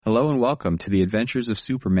Hello and welcome to the Adventures of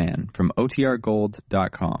Superman from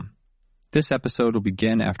OTRGold.com. This episode will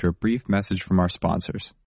begin after a brief message from our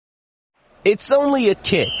sponsors. It's only a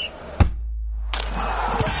kick,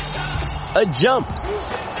 a jump,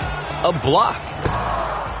 a block.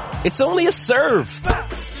 It's only a serve.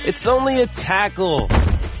 It's only a tackle,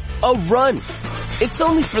 a run. It's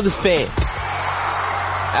only for the fans.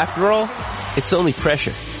 After all, it's only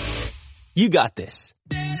pressure. You got this.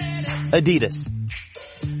 Adidas.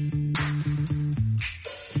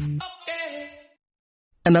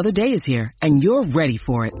 Another day is here, and you're ready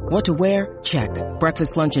for it. What to wear? Check.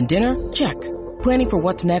 Breakfast, lunch, and dinner? Check. Planning for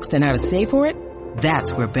what's next and how to save for it?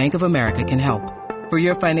 That's where Bank of America can help. For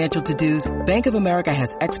your financial to-dos, Bank of America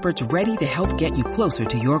has experts ready to help get you closer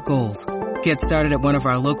to your goals. Get started at one of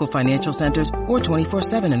our local financial centers or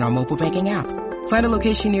 24/7 in our mobile banking app. Find a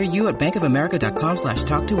location near you at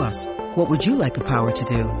bankofamerica.com/talktous. What would you like the power to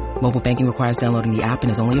do? Mobile banking requires downloading the app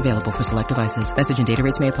and is only available for select devices. Message and data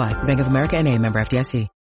rates may apply. Bank of America N.A., member FDIC.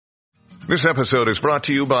 This episode is brought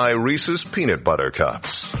to you by Reese's Peanut Butter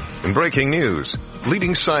Cups. In breaking news,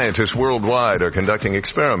 leading scientists worldwide are conducting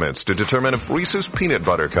experiments to determine if Reese's Peanut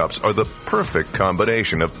Butter Cups are the perfect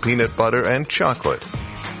combination of peanut butter and chocolate.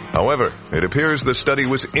 However, it appears the study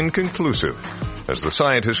was inconclusive, as the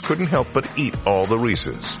scientists couldn't help but eat all the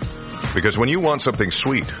Reese's. Because when you want something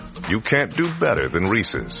sweet, you can't do better than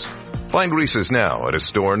Reese's. Find Reese's now at a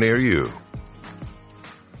store near you.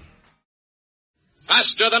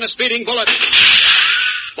 Faster than a speeding bullet.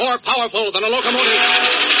 More powerful than a locomotive.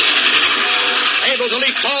 Able to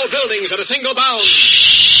leap tall buildings at a single bound.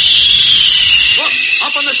 Look,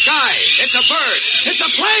 up in the sky. It's a bird. It's a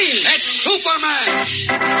plane. It's Superman.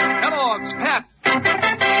 Kellogg's Pep.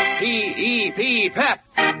 P-E-P, Pep.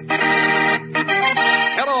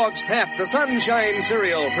 Kellogg's Pep, the Sunshine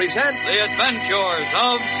Cereal, presents The Adventures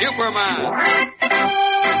of Superman.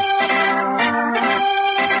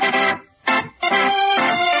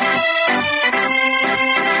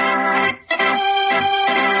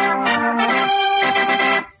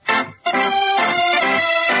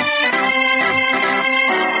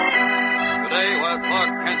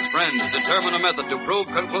 Determine a method to prove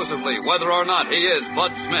conclusively whether or not he is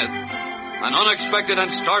Bud Smith. An unexpected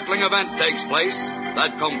and startling event takes place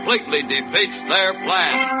that completely defeats their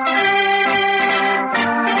plan.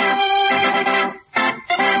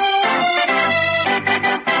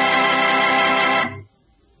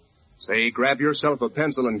 Say, grab yourself a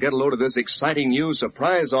pencil and get a load of this exciting new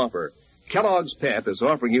surprise offer. Kellogg's Pep is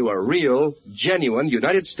offering you a real, genuine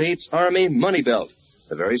United States Army money belt.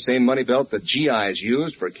 The very same money belt that GIs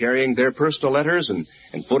used for carrying their personal letters and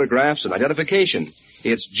photographs and identification.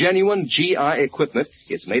 It's genuine GI equipment.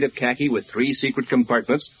 It's made of khaki with 3 secret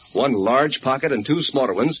compartments, 1 large pocket and 2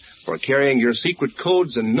 smaller ones for carrying your secret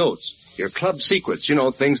codes and notes, your club secrets,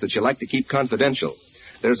 things that you like to keep confidential.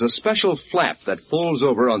 There's a special flap that folds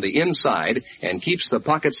over on the inside and keeps the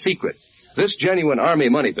pocket secret. This genuine Army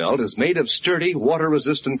money belt is made of sturdy,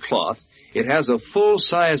 water-resistant cloth. It has a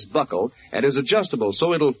full-size buckle and is adjustable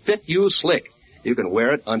so it'll fit you slick. You can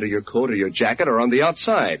wear it under your coat or your jacket or on the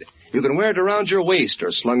outside. You can wear it around your waist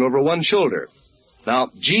or slung over one shoulder.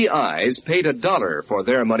 Now, GIs paid $1 for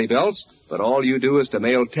their money belts, but all you do is to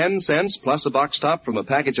mail 10 cents plus a box top from a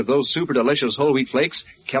package of those super delicious whole wheat flakes,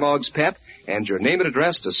 Kellogg's Pep, and your name and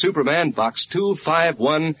address to Superman, Box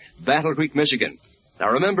 251, Battle Creek, Michigan.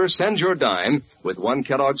 Now remember, send your dime with 1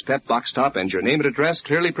 Kellogg's Pep box top and your name and address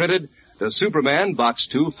clearly printed to Superman, Box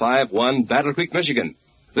 251, Battle Creek, Michigan.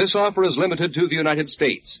 This offer is limited to the United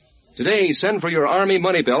States. Today, send for your Army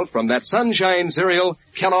money belt from that Sunshine Cereal,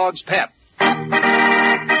 Kellogg's Pep. And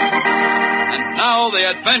now, the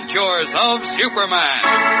Adventures of Superman.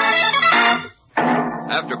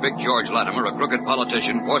 After Big George Latimer, a crooked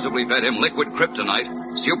politician, forcibly fed him liquid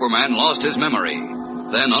kryptonite, Superman lost his memory.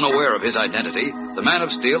 Then, unaware of his identity, the Man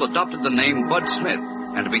of Steel adopted the name Bud Smith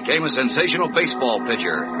and became a sensational baseball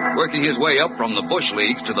pitcher, working his way up from the Bush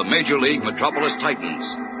Leagues to the Major League Metropolis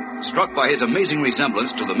Titans. Struck by his amazing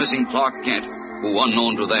resemblance to the missing Clark Kent, who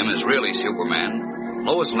unknown to them is really Superman,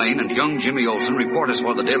 Lois Lane and young Jimmy Olsen, reporters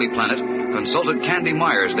for the Daily Planet, consulted Candy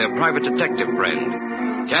Myers, their private detective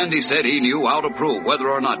friend. Candy said he knew how to prove whether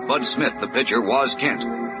or not Bud Smith, the pitcher, was Kent,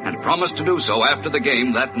 and promised to do so after the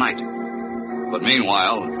game that night. But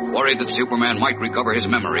meanwhile, worried that Superman might recover his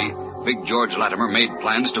memory, Big George Latimer made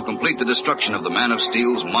plans to complete the destruction of the Man of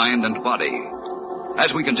Steel's mind and body.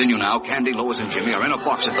 As we continue now, Candy, Lois, and Jimmy are in a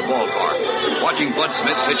box at the ballpark, watching Bud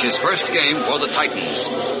Smith pitch his first game for the Titans.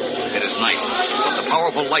 It is night, but the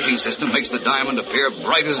powerful lighting system makes the diamond appear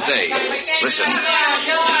bright as day. Listen.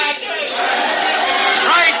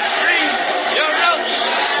 Right, green, you're out.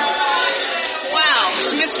 Wow,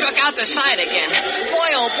 Smith struck out the side again. Boy,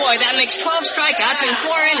 oh boy, that makes 12 strikeouts in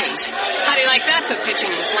 4 innings. How do you like that for pitching,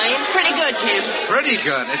 Miss Lane? Pretty good, Jim. Pretty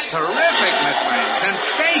good. It's terrific, Miss Lane.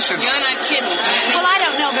 Sensational. You're not kidding, Candy. Well, I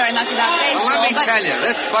don't know very much about baseball, Well, let me but... tell you,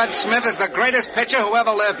 this Bud Smith is the greatest pitcher who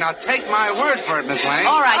ever lived. Now, take my word for it, Miss Lane.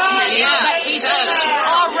 All right, Candy. Yeah, But he's out of this world.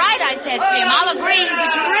 all right, I said, Jim. I'll agree he's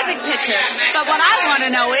a terrific pitcher. But what I want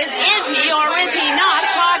to know is he or is he not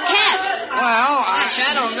Clark Kent? Well, Gosh,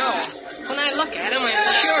 I don't know. When I look at him,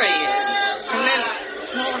 I'm sure he is. And then,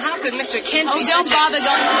 well, how could Mr. Kent Oh, be don't such bother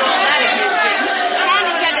going through all that again, Jim.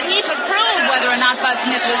 Candy said that he could prove whether or not Bud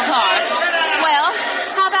Smith was Clark. Well,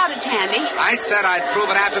 how about it, Candy? I said I'd prove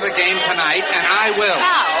it after the game tonight, and I will.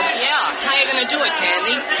 How? Yeah, how you gonna do it,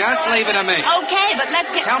 Candy? Just leave it to me. Okay, but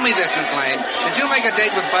let's get... Tell me this, Miss Lane. Did you make a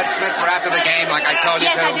date with Bud Smith for after the game like I told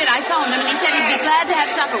you Yes, to? I did. I phoned him, and he said he'd be glad to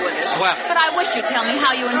have supper with us. Swell. But I wish you'd tell me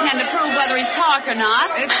how you intend to prove whether he's Clark or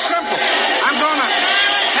not. It's simple. I'm gonna...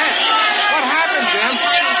 Hey, what happened, Jim?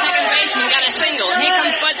 The second baseman got a single, and here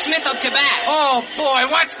comes Bud Smith up to bat. Oh, boy,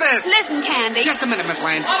 what's this? Listen, Candy. Just a minute, Miss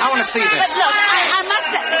Lane. I want to see this. But look, I must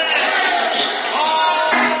say...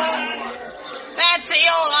 That's the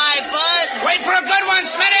old eye, Bud. Wait for a good one,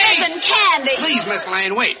 Smitty! Listen, Candy. Please, Miss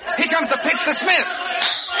Lane, wait. Here comes the pitch to Smith.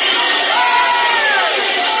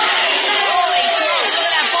 Holy smokes, look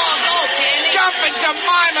at that ball go, Candy. Jumping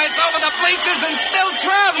Jemima, it's over the bleachers and still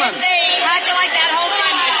traveling. How'd you like that home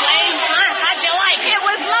run, Miss Lane? Huh? How'd you like it? It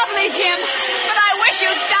was lovely, Jim. But I wish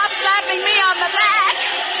you'd stop slapping me on the back.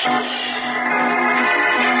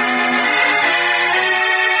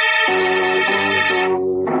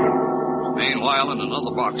 Meanwhile, in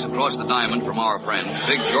another box across the diamond from our friend,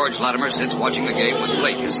 Big George Latimer sits watching the game with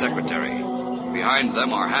Blake, his secretary. Behind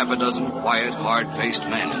them are half a dozen quiet, hard-faced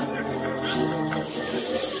men.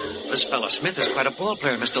 This fellow Smith is quite a ball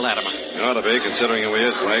player, Mr. Latimer. He ought to be, considering who he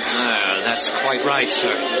is, Blake. That's quite right, sir.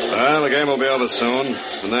 Well, the game will be over soon.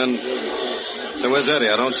 And then... So where's Eddie?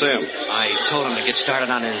 I don't see him. I told him to get started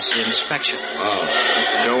on his inspection. Oh.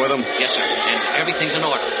 Joe with him? Yes, sir. And everything's in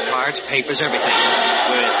order. Cards, papers, everything.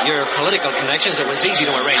 With your political connections, it was easy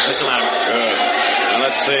to arrange, Mr. Latimer. Good. Now,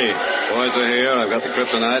 let's see. Boys are here. I've got the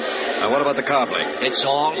Kryptonite. Now, what about the car, Blake? It's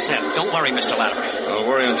all set. Don't worry, Mr. Latimer. Don't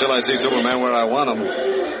worry until I see Superman where I want him.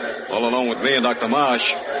 All alone with me and Dr.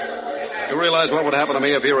 Marsh. You realize what would happen to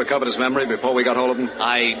me if he recovered his memory before we got hold of him?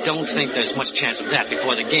 I don't think there's much chance of that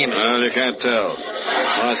before the game is... Well, you can't tell.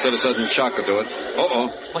 Well, I said a sudden shock would do it. Uh-oh.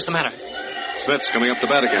 What's the matter? Smith's coming up to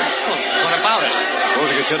bat again. Well, what about it?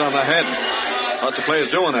 Suppose he gets hit on the head. Lots of players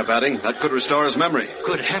do when they're batting. That could restore his memory.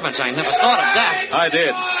 Good heavens, I never thought of that. I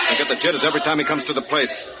did. I get the jitters every time he comes to the plate.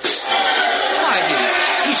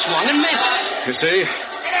 Why, he swung and missed. You see?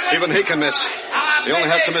 Even he can miss. He only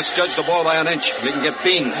has to misjudge the ball by an inch, and he can get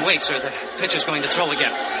beamed. Wait, sir. The pitcher's going to throw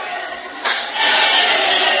again.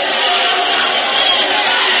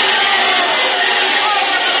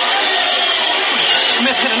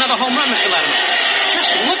 Smith hit another home run, Mr. Latimer.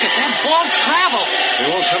 Just look at that ball travel. He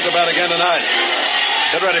won't come to bat again tonight.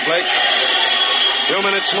 Get ready, Blake. 2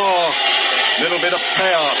 minutes more, and it'll be the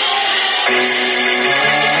payoff.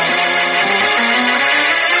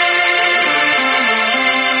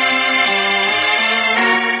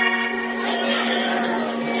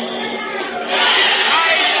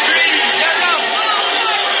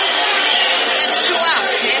 That's 2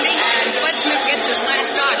 outs, Candy. If Bud Smith gets his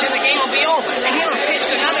last dodger, the game will be over. And he'll have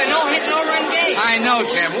pitched another no-hit, no-run game. I know,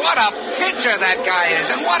 Jim. What a pitcher that guy is,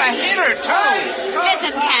 and what a hitter, too.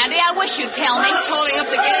 Listen, Candy, I wish you'd tell me. Who's holding up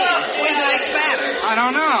the game? Where's the next batter? I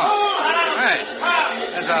don't know. Hey,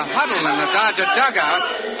 there's a huddle in the Dodger dugout.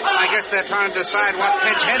 I guess they're trying to decide what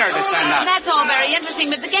pitch hitter to send up. That's all very interesting,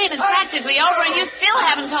 but the game is practically over, and you still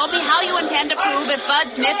haven't told me how you intend to prove if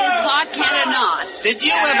Bud Smith is Clark Kent or not. Did you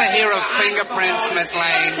ever hear of fingerprints, Miss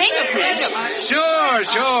Lane? Fingerprints? Sure.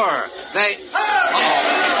 They...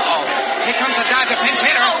 Uh-oh. Here comes the Dodger pinch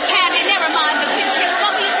hitter. Oh, Candy, never mind the pinch hitter.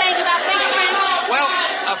 What were you saying about fingerprints? Well,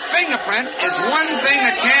 a fingerprint is one thing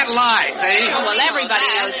that can't lie, see? Oh, well, everybody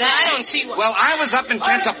knows that. I don't see what... Well, I was up in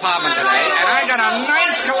Kent's apartment today, and I got a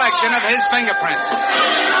nice collection of his fingerprints.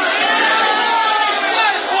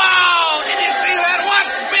 Wow! Did you see that? What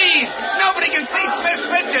speed! Nobody can see Smith's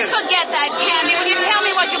pitches. Forget that, Candy. Will you tell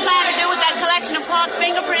me what you plan to do with that collection of Clark's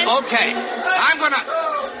fingerprints? Okay. I'm gonna...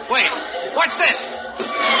 Wait. What's this?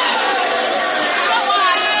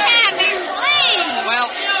 Candy, please! Well,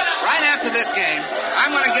 right after this game,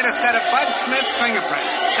 I'm gonna get a set of Bud Smith's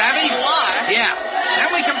fingerprints. Savvy? You are? Yeah.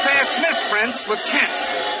 Then we compare Smith's prints with Kent's.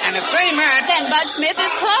 And if they match... Then Bud Smith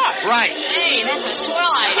is Clark. Right. Hey, that's a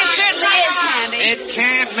swell idea. It certainly is, Candy. It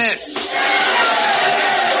can't miss.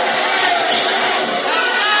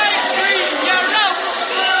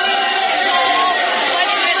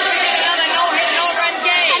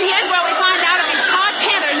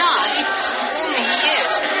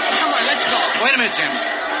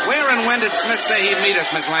 when did Smith say he'd meet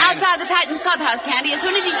us, Miss Lane? Outside the Titans clubhouse, Candy, as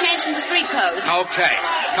soon as he changed into street clothes. Okay.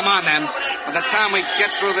 Come on, then. By the time we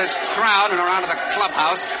get through this crowd and around to the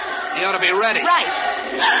clubhouse, he ought to be ready. Right.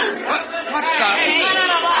 What the? Hey.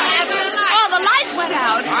 Oh, the lights went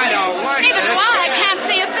out. I don't like Neither this. do I. I can't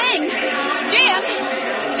see a thing. Jim,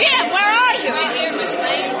 where are you? Right here, Miss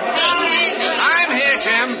Lane. I'm here,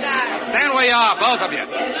 Jim. Stand where you are, both of you.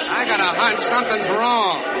 I got a hunch something's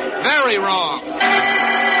wrong. Very wrong.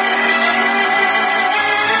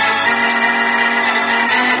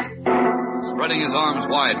 Spreading his arms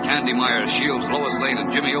wide, Candy Myers shields Lois Lane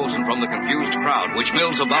and Jimmy Olsen from the confused crowd, which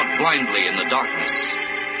mills about blindly in the darkness.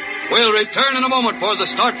 We'll return in a moment for the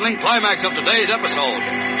startling climax of today's episode.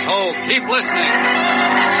 So keep listening.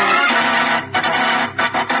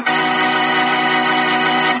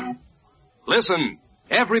 Listen,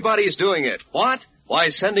 everybody's doing it. What? Why,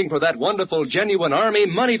 sending for that wonderful genuine Army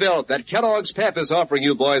money belt that Kellogg's Pep is offering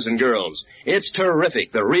you boys and girls. It's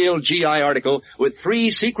terrific, the real GI article with 3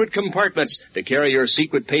 secret compartments to carry your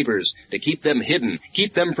secret papers, to keep them hidden,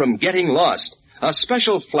 keep them from getting lost. A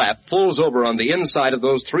special flap folds over on the inside of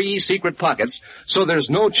those 3 secret pockets, so there's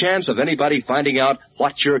no chance of anybody finding out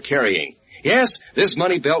what you're carrying. Yes, this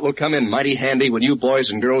money belt will come in mighty handy when you boys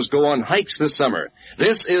and girls go on hikes this summer.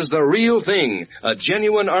 This is the real thing, a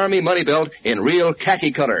genuine Army money belt in real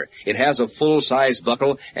khaki color. It has a full-size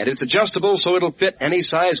buckle, and it's adjustable so it'll fit any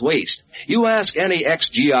size waist. You ask any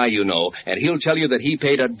ex-GI you know, and he'll tell you that he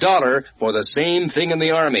paid $1 for the same thing in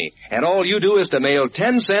the Army. And all you do is to mail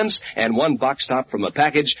 10 cents and 1 box top from a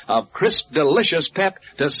package of crisp, delicious Pep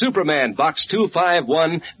to Superman, Box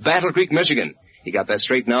 251, Battle Creek, Michigan. You got that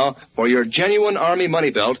straight now? For your genuine Army money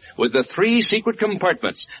belt with the 3 secret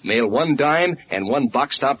compartments, mail 1 dime and 1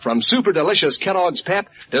 box top from super delicious Kellogg's Pep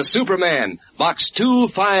to Superman, Box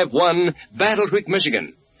 251, Battle Creek,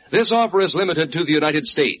 Michigan. This offer is limited to the United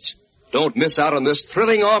States. Don't miss out on this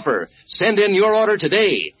thrilling offer. Send in your order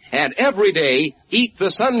today. And every day, eat the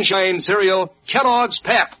Sunshine cereal, Kellogg's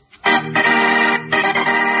Pep. Now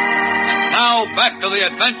back to the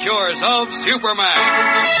adventures of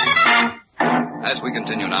Superman. As we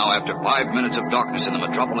continue now, after 5 minutes of darkness in the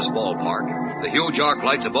Metropolis ballpark, the huge arc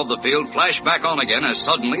lights above the field flash back on again as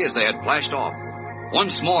suddenly as they had flashed off,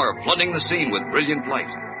 once more flooding the scene with brilliant light.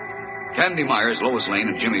 Candy Myers, Lois Lane,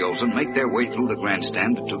 and Jimmy Olsen make their way through the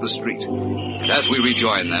grandstand to the street. And as we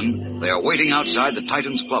rejoin them, they are waiting outside the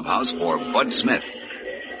Titans clubhouse for Bud Smith.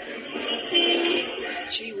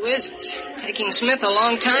 Gee whiz, it's taking Smith a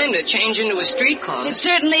long time to change into his street clothes. It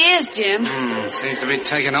certainly is, Jim. Seems to be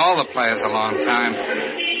taking all the players a long time.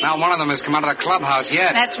 Not one of them has come out of the clubhouse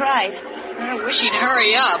yet. That's right. I wish he'd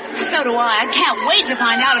hurry up. So do I. I can't wait to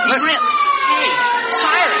find out if he's Listen. real. Hey,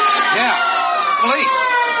 sirens. Yeah, police.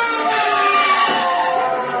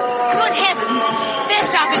 Good heavens. They're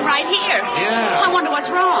stopping right here. Yeah. I wonder what's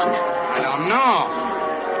wrong. I don't know.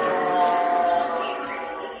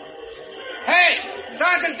 Hey,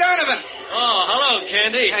 Sergeant Donovan. Oh, hello,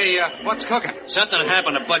 Candy. Hey, what's cooking? Something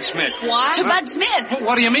happened to Bud Smith. What? To Bud Smith.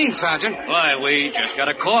 What do you mean, Sergeant? Why, we just got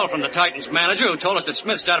a call from the Titans manager who told us that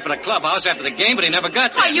Smith started for the clubhouse after the game, but he never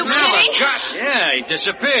got there. Are you kidding? Yeah, he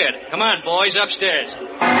disappeared. Come on, boys, upstairs.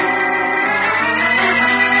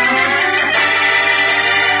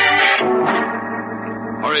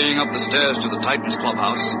 Hurrying up the stairs to the Titans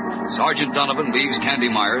clubhouse, Sergeant Donovan leaves Candy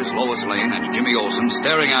Myers, Lois Lane, and Jimmy Olsen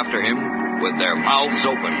staring after him with their mouths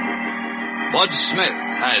open. Bud Smith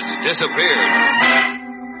has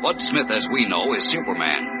disappeared. Bud Smith, as we know, is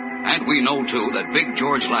Superman. And we know, too, that Big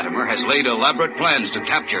George Latimer has laid elaborate plans to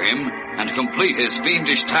capture him and complete his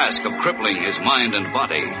fiendish task of crippling his mind and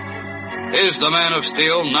body. Is the Man of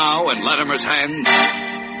Steel now in Latimer's hands?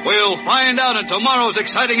 We'll find out in tomorrow's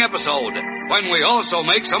exciting episode, when we also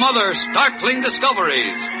make some other startling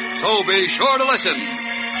discoveries. So be sure to listen.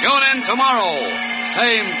 Tune in tomorrow.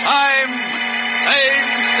 Same time,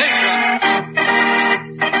 same station.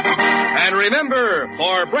 And remember,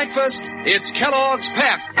 for breakfast, it's Kellogg's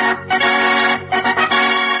Pep.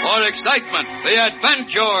 For excitement, the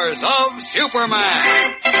adventures of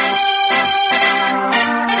Superman.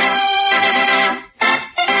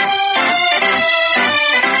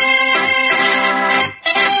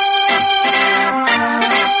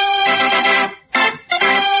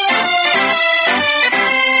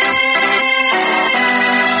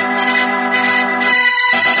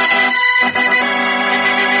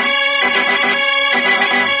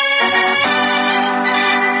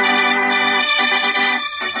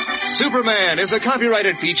 Superman is a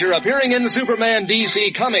copyrighted feature appearing in Superman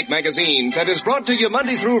DC comic magazines and is brought to you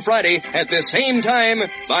Monday through Friday at the same time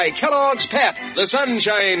by Kellogg's Pep, the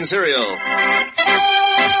Sunshine cereal.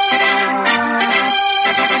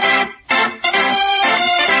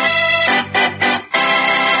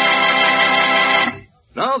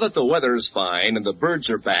 that the weather's fine and the birds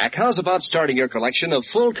are back, how's about starting your collection of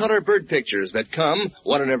full-color bird pictures that come,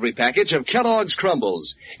 one in every package, of Kellogg's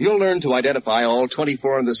Crumbles? You'll learn to identify all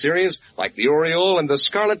 24 in the series, like the Oriole and the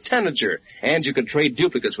Scarlet Tanager, and you can trade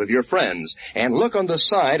duplicates with your friends. And look on the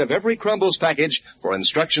side of every Crumbles package for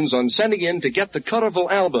instructions on sending in to get the colorful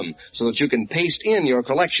album so that you can paste in your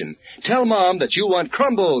collection. Tell Mom that you want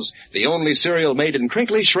Crumbles, the only cereal made in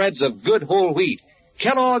crinkly shreds of good whole wheat.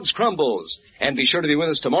 Kellogg's Crumbles. And be sure to be with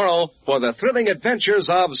us tomorrow for the thrilling adventures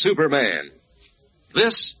of Superman.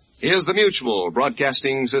 This is the Mutual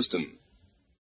Broadcasting System.